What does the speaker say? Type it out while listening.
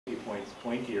points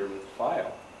pointier with the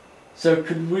file. So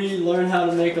could we learn how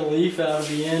to make a leaf out of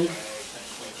the end?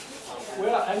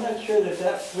 Well, I'm not sure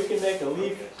that we can make a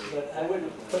leaf, but I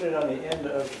wouldn't put it on the end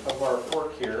of our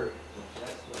fork here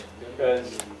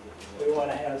because we want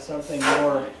to have something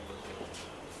more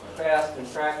fast and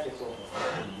practical.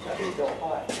 That's still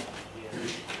hot.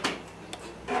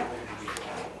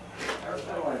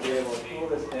 I want to be able to cool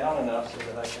this down enough so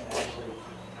that I can actually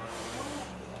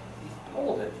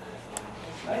hold it.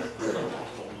 Nice.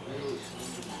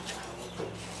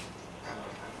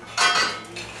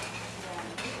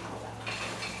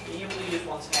 He usually just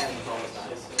wants hands all the time.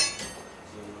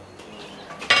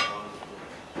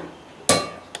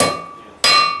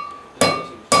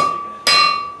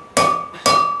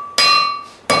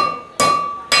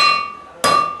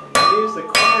 Use the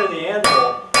corner of the anvil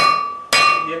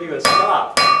to give you a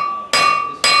stop.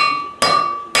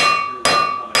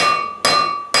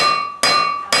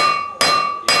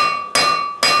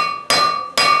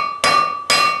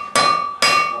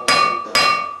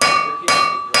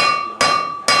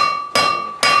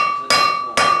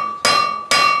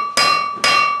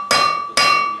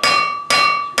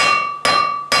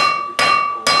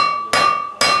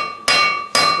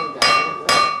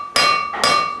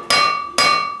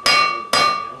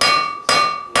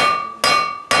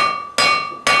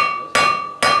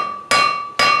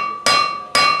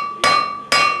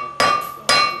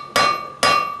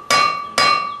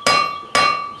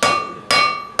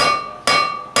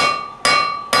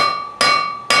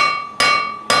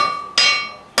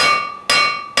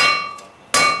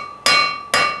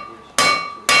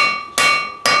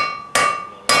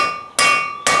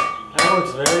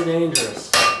 Very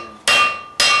dangerous.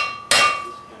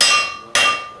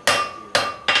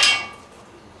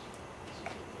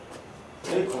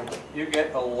 You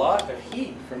get a lot of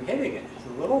heat from hitting it. It's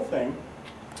a little thing,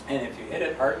 and if you hit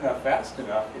it hard enough, fast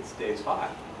enough, it stays hot.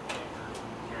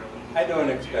 I don't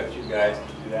expect you guys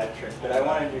to do that trick, but I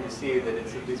wanted you to see that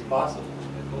it's at least possible.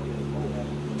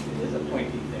 It is a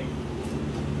pointy thing.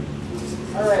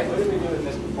 All right, what do we do with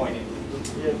Mr. Pointy?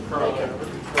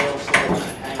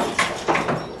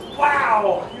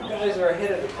 Wow, you guys are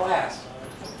ahead of the class.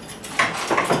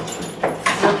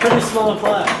 It's a pretty small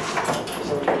class.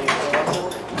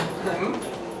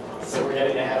 So we're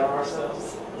getting ahead of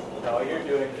ourselves? No, you're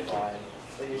doing fine.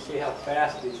 But you see how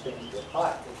fast these things get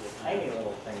hot. They're tiny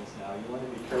little things now. You want to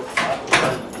be careful not to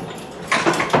burn them.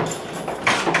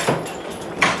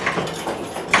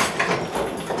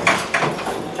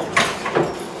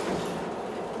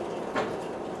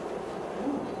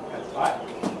 That's hot.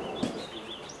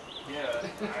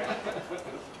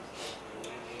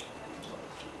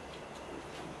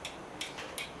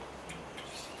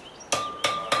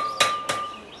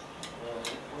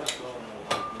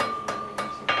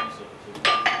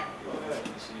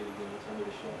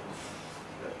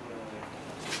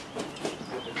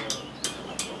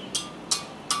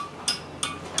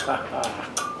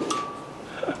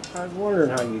 I was wondering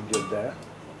how you did that.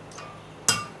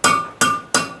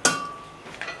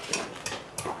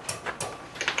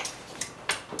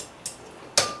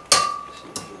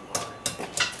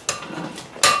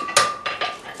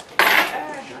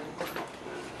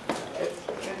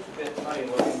 It's a bit funny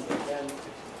looking, but then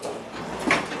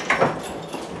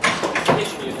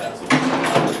Kitchen utensils.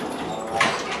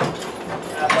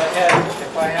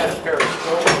 if I had a pair of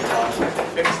scrolls on, I could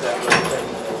fix that little thing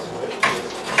with a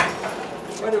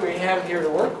switch. What do we have here to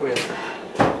work with?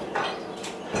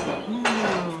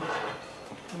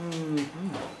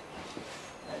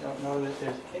 I don't know that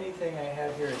there's anything I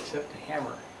have here except a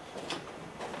hammer.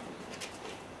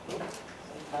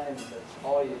 Sometimes that's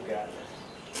all you've got.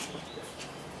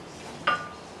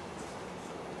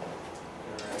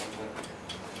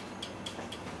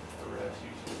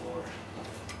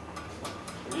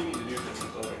 What do you need to do for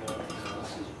this other guy?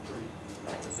 This is pretty.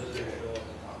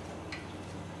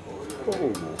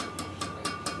 Oh.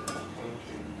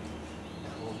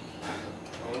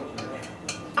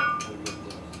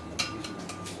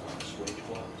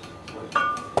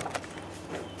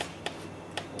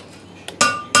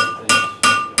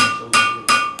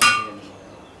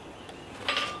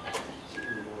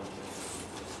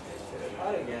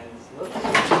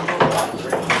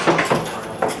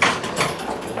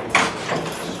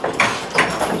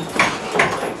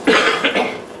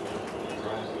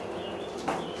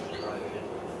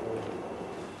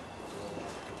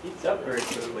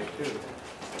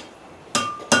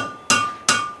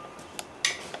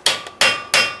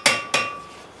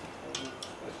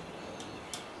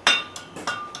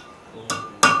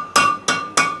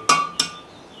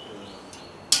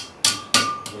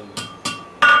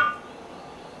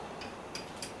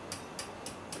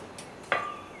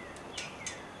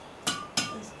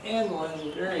 anvil has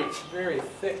very, very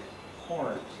thick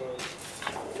horn, so it's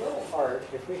a little hard.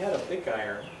 If we had a big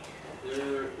iron,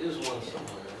 There is one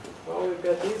somewhere. well, we've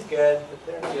got these guys, but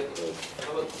they're not good.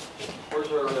 How about, where's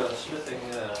our smithing?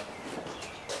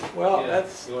 Well, yeah,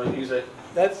 that's you want to use that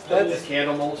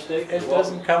candle mold stick? it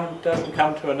doesn't come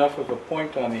to enough of a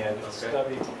point on the end. It's Okay.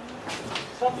 stubby. You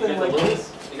Something got, like the little,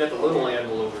 this. you got the little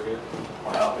anvil over here.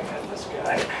 Well, we got this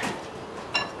guy.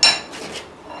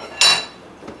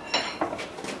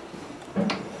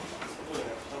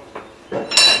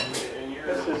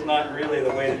 This is not really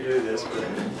the way to do this, but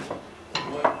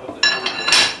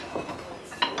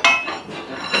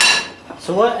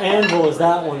So what anvil is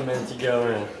that one meant to go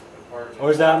in?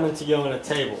 Or is that meant to go in a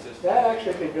table? that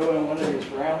actually could go in one of these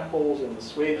round holes in the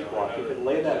swage block. You could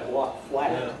lay that block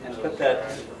flat and put that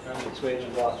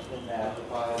swage block in that.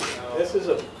 This is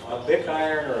a Bic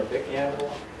iron or a Bic anvil.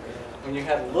 When you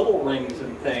had little rings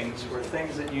and things, were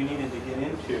things that you needed to get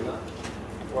into.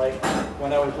 Like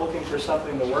when I was looking for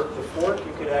something to work the fork,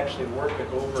 you could actually work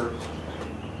it over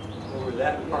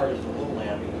that part of the little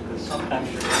anvil, because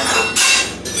sometimes your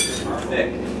anvils are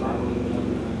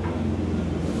thick.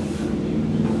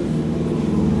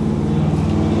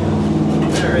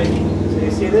 Alright, so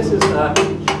you see this is a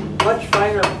much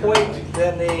finer point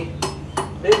than the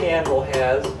big anvil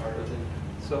has,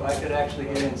 so I could actually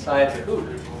get inside the hoop.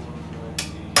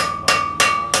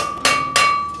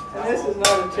 And this is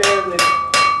not a terribly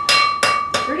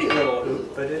pretty little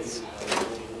hoop, but it's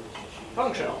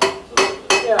Functional.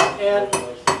 yeah, and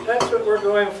that's what we're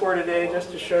going for today, just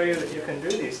to show you that you can do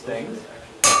these things.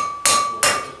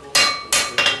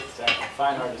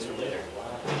 Fine artist for later.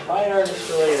 Fine artist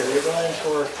for later. You're going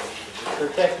for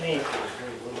technique.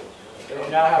 So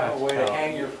you now have a way to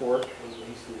hang your fork,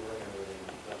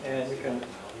 and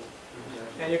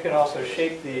you can also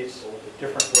shape these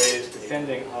different ways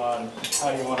depending on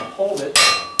how you want to hold it.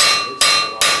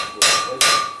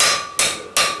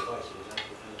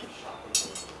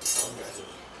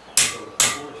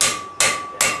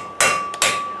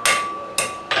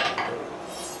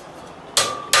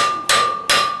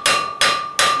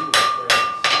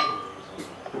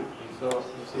 So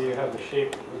you see you have the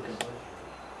shape that you can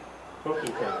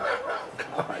cookie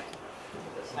cutter.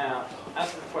 Now,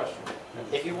 ask the question.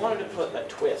 If you wanted to put a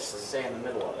twist, say in the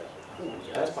middle of it,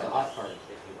 that's my hot part.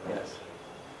 Yes.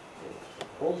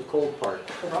 Hold the cold part.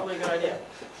 Probably a good idea.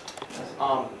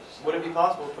 Would it be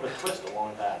possible to put a twist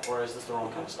along that, or is this the wrong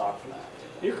kind of stock for that?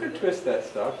 You could twist that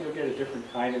stock. You'll get a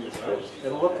different kind of a twist.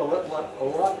 It'll look a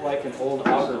lot like an old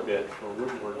auger bit for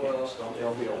woodworking.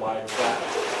 There'll be a wide flat.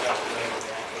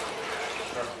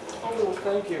 Oh,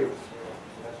 thank you.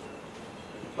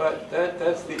 But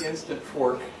that's the instant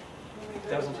fork. It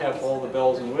doesn't have all the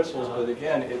bells and whistles, but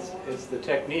again, it's the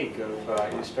technique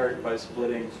of you start by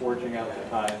splitting, forging out the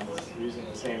tines, using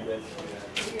the same bit,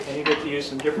 and you get to use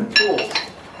some different tools.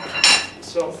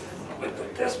 So we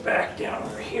put this back down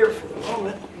over here for the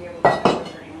moment.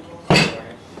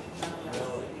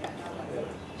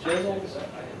 Chisels,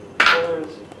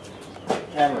 swords,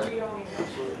 hammer.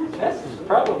 That's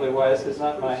probably why this is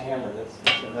not my hammer.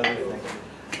 That's another thing.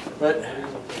 But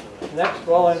next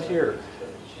volunteer,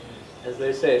 as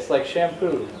they say, it's like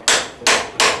shampoo.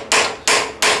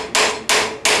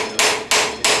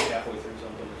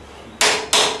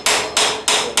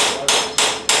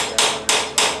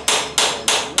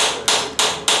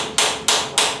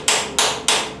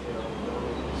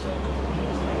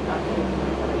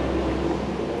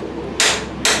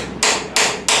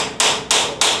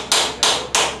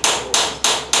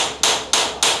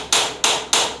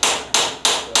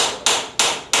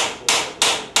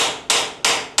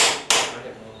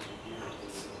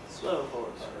 Slow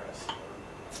forward progress.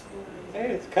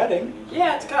 Hey, it's cutting.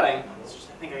 Yeah, it's cutting. It's just,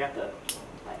 I think I got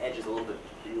my edges a little bit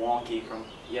wonky from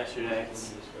yesterday.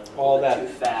 It's All a little that bit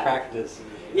too fat. practice.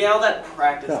 Yeah, all that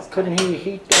practice. Now, is couldn't he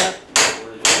heat that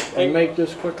and make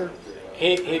this quicker?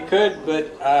 He could,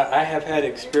 but I have had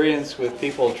experience with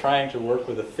people trying to work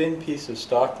with a thin piece of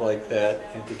stock like that,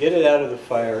 and to get it out of the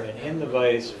fire and in the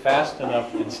vise fast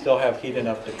enough and still have heat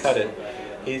enough to cut it.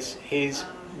 He's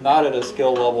not at a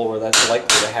skill level where that's likely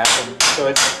to happen. So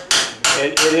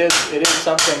it is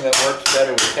something that works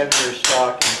better with heavier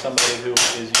stock and somebody who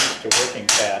is used to working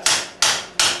fast.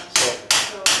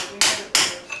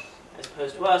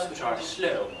 as opposed to us, which are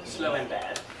slow and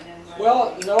bad.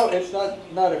 Well, no, it's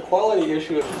not a quality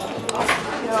issue.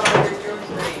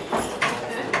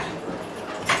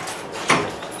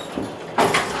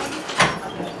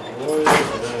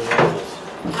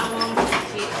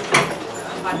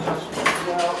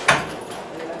 Well,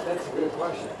 that's a good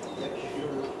question.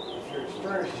 If you're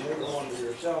experienced, you're going to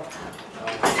yourself.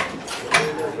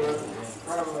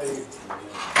 probably.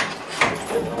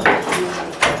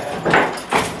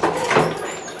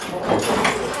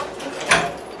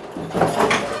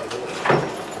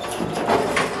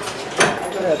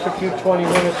 Yeah, it took you 20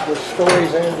 minutes with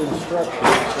stories and instructions.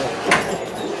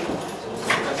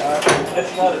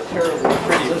 It's not a terribly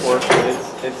pretty fork, but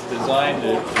it's designed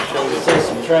to show the Say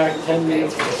subtract 10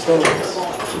 minutes for stories.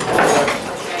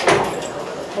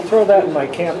 I'll throw that in my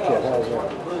camp kit. How's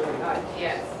that?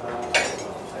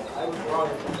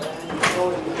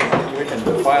 We can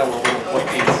file a little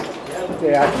quickies.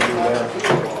 Yeah, I can do that.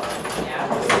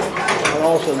 And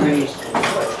also use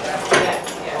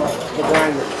the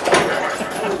grinder.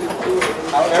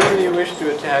 However you wish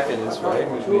to attack it is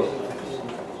fine with me.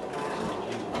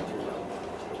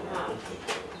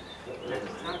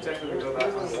 How exactly do we go about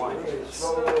unwinding?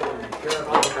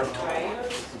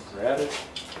 Grab it.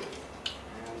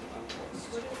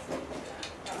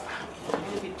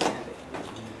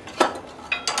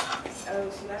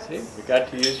 See, we got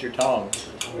to use your tongs.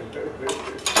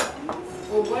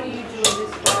 Well, what do you do in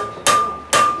this part?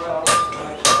 Well,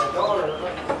 my daughter.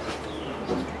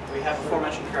 We have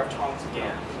aforementioned pair of tongs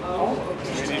again. Oh,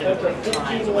 We need to put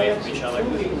lines away from each other.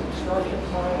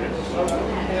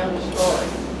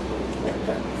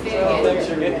 Well, things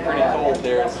are getting pretty cold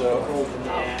there, so.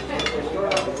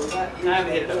 Now we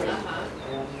hit it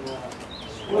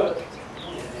up.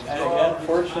 And again,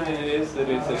 fortunate it is that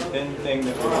it's a thin thing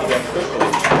that will heat up quickly.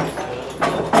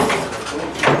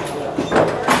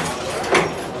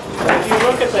 If you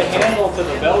look at the handle to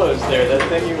the bellows there, that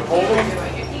thing you're holding,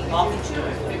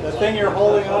 the thing you're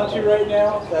holding onto right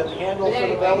now, that handle for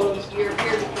the bellows,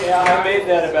 yeah, I made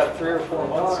that about 3 or 4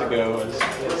 months ago as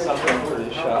something for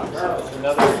the shop. So it's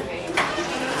another.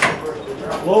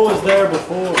 What was there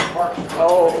before?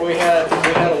 Oh, we had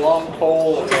a long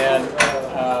pole and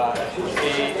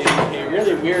a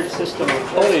really weird system of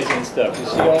pulleys and stuff. You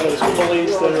see all those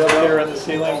pulleys that are up there on the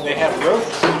ceiling? They have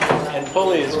ropes and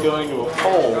pulleys going to a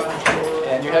pole,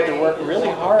 and you had to work really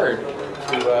hard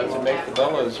to make the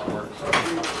bellows work.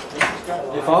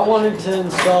 If I wanted to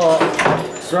install,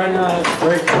 because right now I have a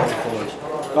breakdown forge.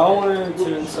 If I wanted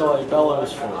to install a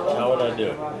bellows forge, how would I do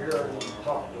it?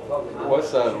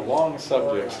 What's a long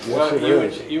subject? Well,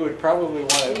 you would probably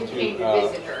want to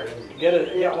get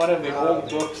one of the old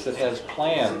books that has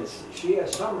plans. She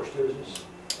has summer students,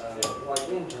 like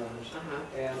interns,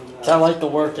 and. I like the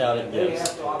workout it They gives.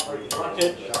 have to operate the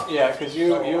workshop. Yeah, because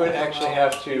you would actually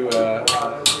have to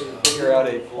figure out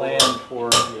a plan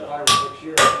for 5 or 6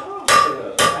 years.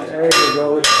 There you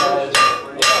go.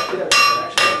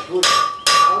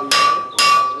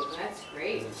 That's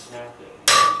great.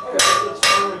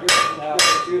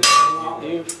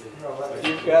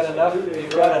 You've got enough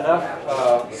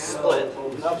split,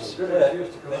 that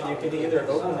you can either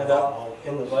open it up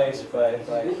in the vise by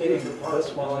hitting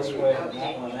this one this way and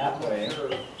that one that way,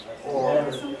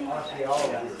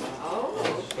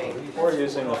 or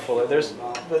using the fuller. There's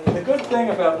the good thing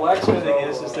about blacksmithing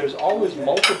is there's always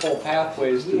multiple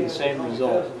pathways to the same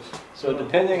result. So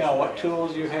depending on what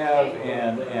tools you have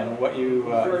and what you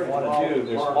want to do,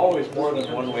 there's always more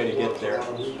than one way to get there.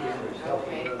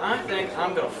 I think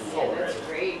I'm going to fuller it That's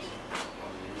great.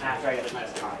 after I get a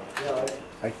nice time.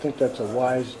 I think that's a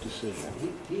wise decision.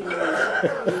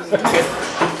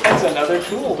 That's another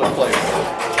tool to play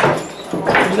with.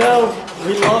 You know,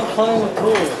 we love playing with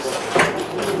tools.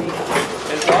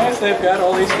 As long as they've got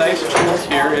all these nice tools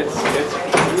here, it's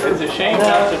a shame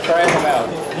not to try them out.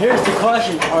 Here's the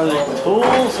question, are they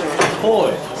tools or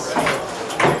toys?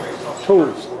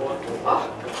 Tools.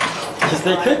 Because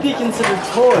they could be considered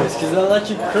toys, because they'll let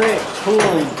you create cool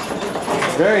and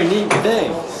very neat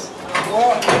things.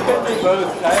 Well, it could be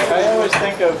both. I always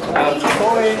think of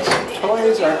toys.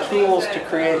 Toys are tools to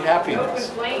create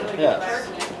happiness. Yes.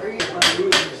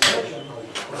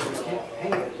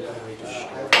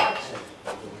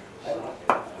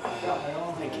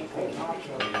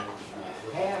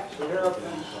 Half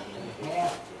terrapins and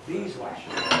half beeswax.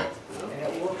 And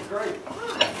it works great.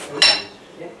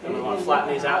 And we want to flatten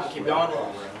these out and keep going.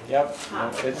 Yep.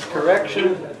 It's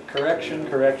correction.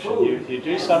 You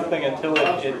do something until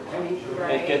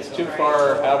it gets too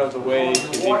far out of the way to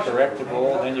be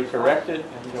correctable, and then you correct it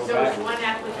and go So back. it's one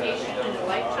application in a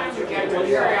lifetime, or do you have to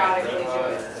periodically do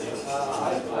it?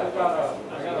 I've got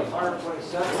a fireplace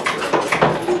set.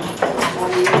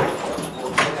 20 years.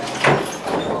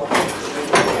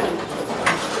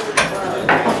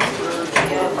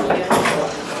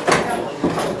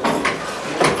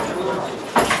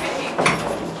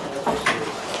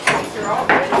 They're all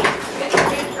good. It's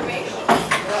good information.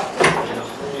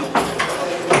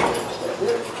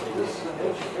 This is an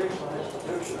educational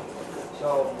institution, so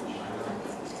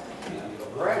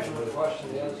graduate question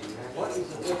is, what is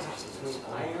the difference between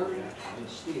iron and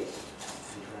steel?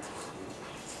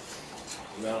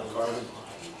 Amount of carbon.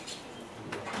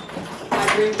 I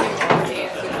agree with you on the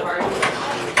answer part.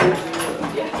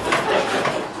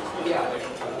 Yeah.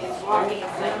 It's walking,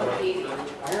 it's levitating.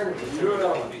 Iron is a good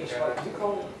element, just like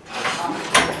nickel, copper,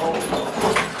 gold.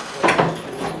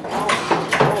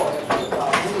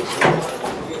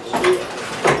 So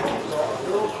a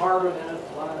little carbon in it,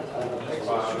 makes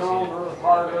it stronger,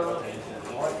 harder, all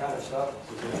that kind of stuff.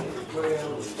 You put in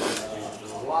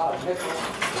a lot of nickel.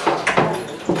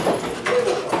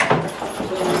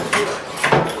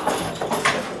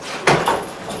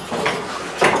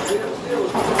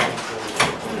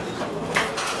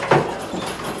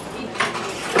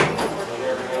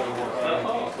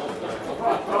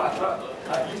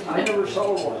 I never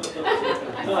sold one.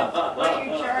 What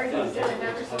you charge, you said I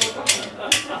never sold one.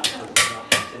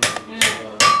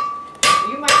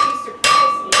 You might be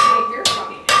surprised, you might hear from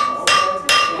me.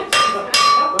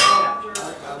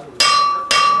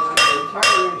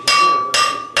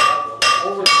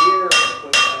 Over the years,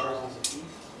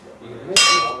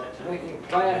 making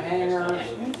plant hangers,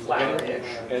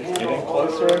 It's getting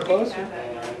closer and closer.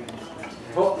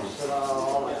 books and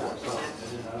all that kind of stuff.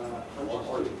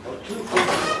 Or 2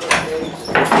 days.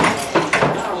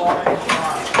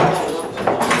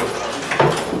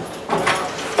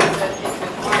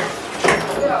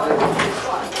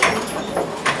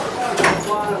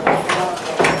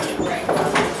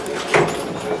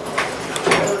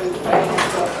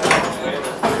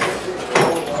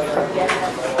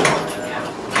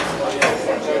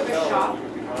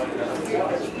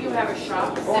 You have a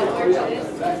shop similar to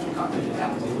this? That's